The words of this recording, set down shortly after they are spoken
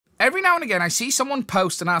Every now and again I see someone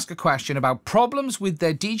post and ask a question about problems with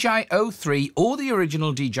their DJI O3 or the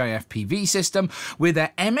original DJI FPV system where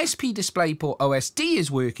their MSP DisplayPort OSD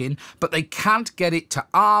is working but they can't get it to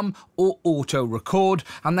arm or auto record,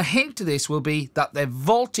 and the hint to this will be that their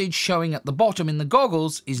voltage showing at the bottom in the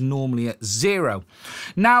goggles is normally at 0.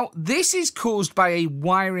 Now this is caused by a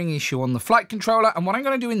wiring issue on the flight controller, and what I'm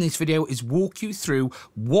going to do in this video is walk you through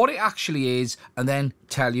what it actually is and then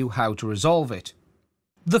tell you how to resolve it.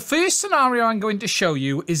 The first scenario I'm going to show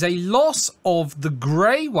you is a loss of the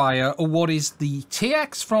grey wire, or what is the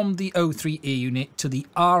TX from the O3 air unit to the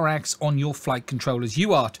RX on your flight controller's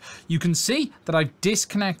UART. You can see that I've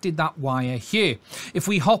disconnected that wire here. If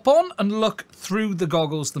we hop on and look through the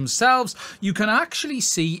goggles themselves, you can actually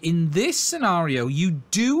see in this scenario you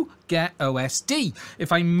do get OSD.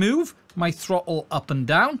 If I move my throttle up and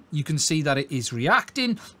down, you can see that it is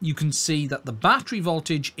reacting. You can see that the battery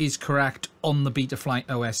voltage is correct on the Betaflight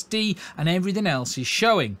OSD and everything else is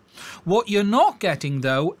showing. What you're not getting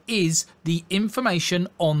though is the information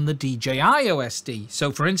on the DJI OSD.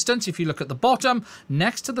 So for instance, if you look at the bottom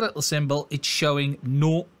next to the little symbol, it's showing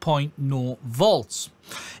 0.0 volts.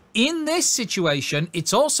 In this situation,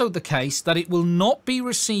 it's also the case that it will not be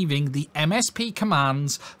receiving the MSP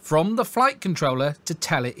commands from the flight controller to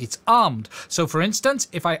tell it it's armed. So for instance,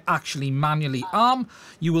 if I actually manually arm,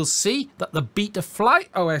 you will see that the Betaflight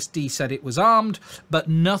OSD said it was armed, but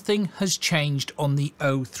nothing has changed on the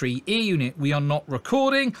O3 air unit. We are not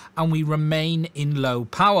recording and we remain in low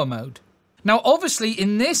power mode. Now, obviously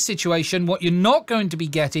in this situation, what you're not going to be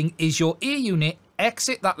getting is your air unit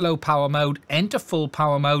exit that low power mode, enter full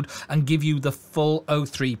power mode and give you the full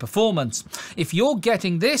O3 performance. If you're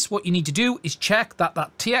getting this, what you need to do is check that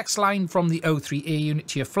that TX line from the O3 air unit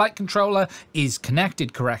to your flight controller is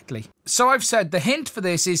connected correctly. So I've said the hint for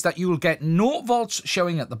this is that you will get 0 volts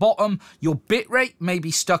showing at the bottom. Your bitrate may be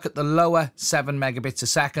stuck at the lower 7 megabits a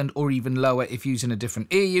second or even lower if using a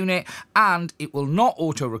different air unit, and it will not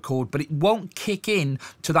auto record, but it won't kick in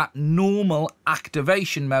to that normal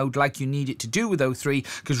activation mode like you need it to do with O3,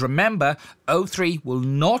 because remember, O3 will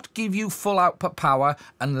not give you full output power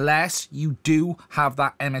unless you do have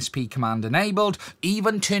that MSP command enabled.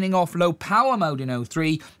 Even turning off low power mode in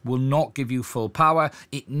O3 will not give you full power.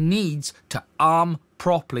 It needs to arm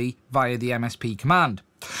properly via the MSP command.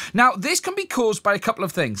 Now, this can be caused by a couple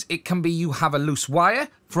of things. It can be you have a loose wire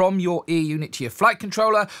from your air unit to your flight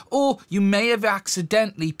controller, or you may have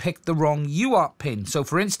accidentally picked the wrong UART pin. So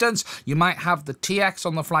for instance, you might have the TX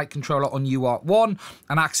on the flight controller on UART 1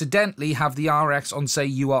 and accidentally have the RX on, say,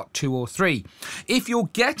 UART 2 or 3. If you're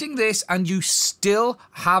getting this and you still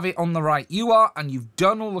have it on the right UART and you've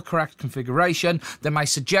done all the correct configuration, then my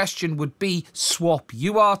suggestion would be swap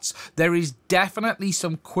UARTs. There is definitely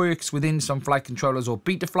some quirks within some flight controllers or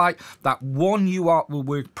Betaflight that one UART will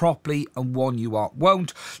work properly and one UART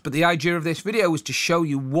won't. But the idea of this video is to show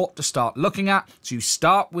you what to start looking at. So you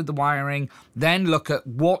start with the wiring, then look at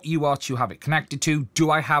what UART you have it connected to.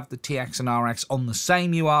 Do I have the TX and RX on the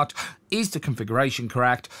same UART? Is the configuration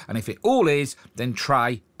correct? And if it all is, then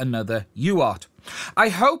try another UART. I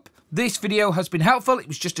hope this video has been helpful. It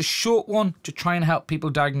was just a short one to try and help people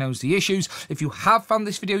diagnose the issues. If you have found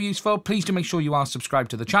this video useful, please do make sure you are subscribed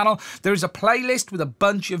to the channel. There is a playlist with a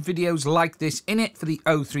bunch of videos like this in it for the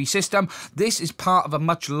O3 system. This is part of a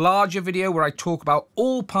much larger video where I talk about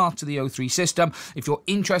all parts of the O3 system. If you're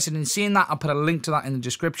interested in seeing that, I'll put a link to that in the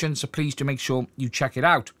description, so please do make sure you check it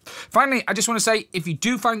out. Finally, I just want to say, if you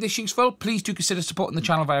do find this useful, please do consider supporting the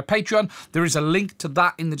channel via Patreon. There is a link to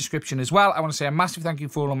that in the description as well. I want to say a massive thank you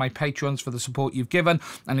for all of my Patrons for the support you've given,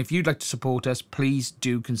 and if you'd like to support us, please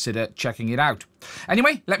do consider checking it out.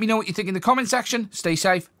 Anyway, let me know what you think in the comment section. Stay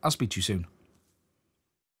safe. I'll speak to you soon.